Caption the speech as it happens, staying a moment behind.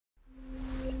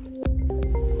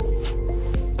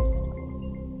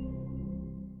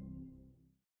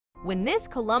When this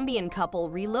Colombian couple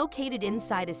relocated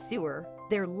inside a sewer,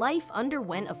 their life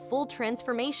underwent a full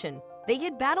transformation. They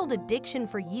had battled addiction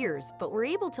for years, but were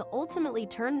able to ultimately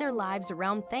turn their lives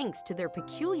around thanks to their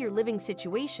peculiar living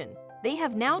situation. They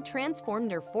have now transformed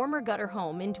their former gutter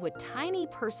home into a tiny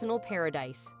personal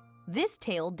paradise. This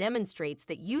tale demonstrates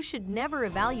that you should never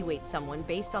evaluate someone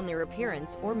based on their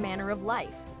appearance or manner of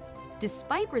life.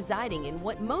 Despite residing in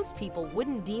what most people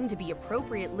wouldn't deem to be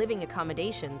appropriate living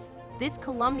accommodations, this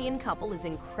Colombian couple is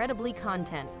incredibly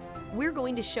content. We're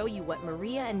going to show you what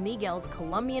Maria and Miguel's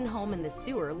Colombian home in the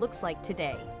sewer looks like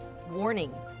today.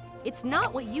 Warning: it's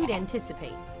not what you'd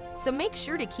anticipate, so make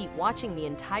sure to keep watching the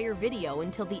entire video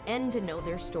until the end to know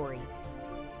their story.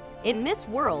 In this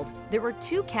world, there are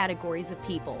two categories of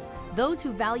people: those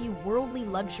who value worldly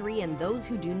luxury and those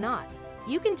who do not.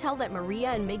 You can tell that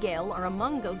Maria and Miguel are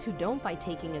among those who don't by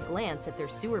taking a glance at their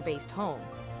sewer-based home.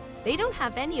 They don't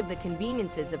have any of the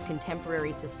conveniences of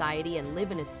contemporary society and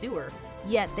live in a sewer,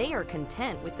 yet they are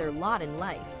content with their lot in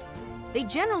life. They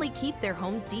generally keep their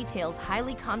home's details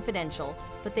highly confidential,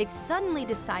 but they've suddenly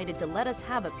decided to let us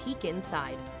have a peek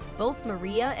inside. Both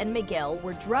Maria and Miguel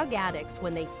were drug addicts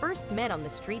when they first met on the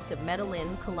streets of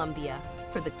Medellin, Colombia.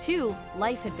 For the two,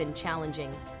 life had been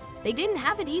challenging. They didn't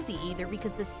have it easy either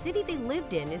because the city they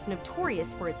lived in is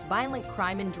notorious for its violent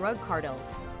crime and drug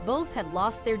cartels. Both had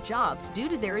lost their jobs due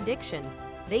to their addiction.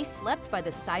 They slept by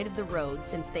the side of the road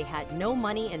since they had no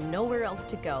money and nowhere else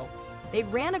to go. They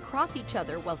ran across each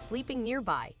other while sleeping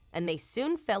nearby, and they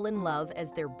soon fell in love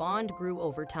as their bond grew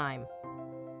over time.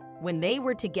 When they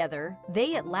were together,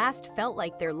 they at last felt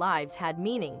like their lives had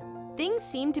meaning. Things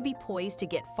seemed to be poised to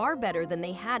get far better than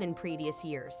they had in previous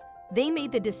years. They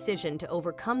made the decision to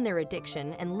overcome their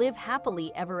addiction and live happily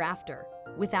ever after.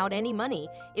 Without any money,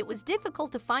 it was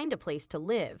difficult to find a place to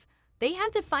live. They had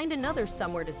to find another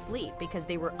somewhere to sleep because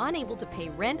they were unable to pay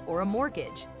rent or a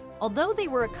mortgage. Although they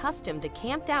were accustomed to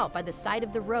camped out by the side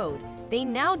of the road, they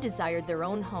now desired their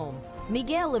own home.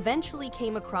 Miguel eventually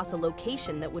came across a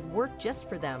location that would work just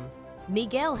for them.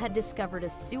 Miguel had discovered a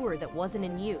sewer that wasn't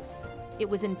in use. It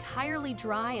was entirely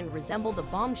dry and resembled a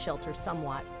bomb shelter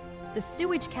somewhat. The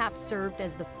sewage cap served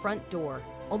as the front door.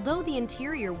 Although the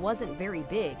interior wasn't very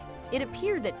big, it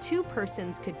appeared that two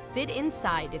persons could fit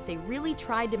inside if they really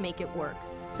tried to make it work.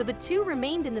 So the two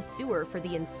remained in the sewer for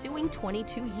the ensuing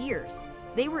 22 years.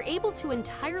 They were able to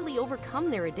entirely overcome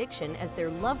their addiction as their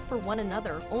love for one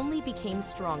another only became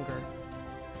stronger.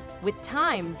 With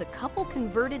time, the couple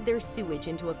converted their sewage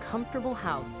into a comfortable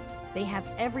house. They have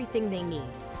everything they need.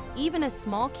 Even a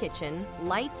small kitchen,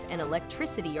 lights, and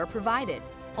electricity are provided.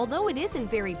 Although it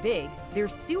isn't very big, their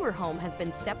sewer home has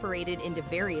been separated into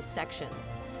various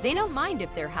sections. They don't mind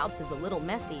if their house is a little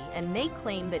messy, and they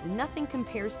claim that nothing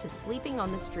compares to sleeping on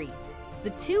the streets. The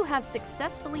two have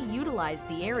successfully utilized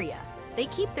the area. They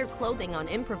keep their clothing on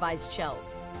improvised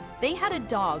shelves. They had a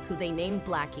dog who they named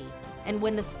Blackie, and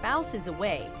when the spouse is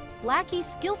away, Blackie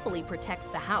skillfully protects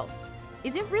the house.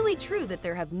 Is it really true that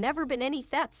there have never been any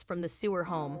thefts from the sewer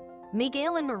home?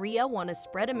 Miguel and Maria want to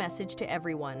spread a message to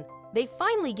everyone. They've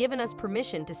finally given us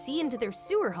permission to see into their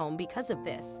sewer home because of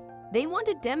this. They want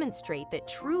to demonstrate that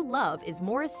true love is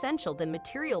more essential than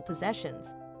material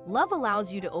possessions. Love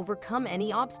allows you to overcome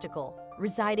any obstacle,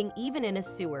 residing even in a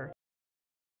sewer.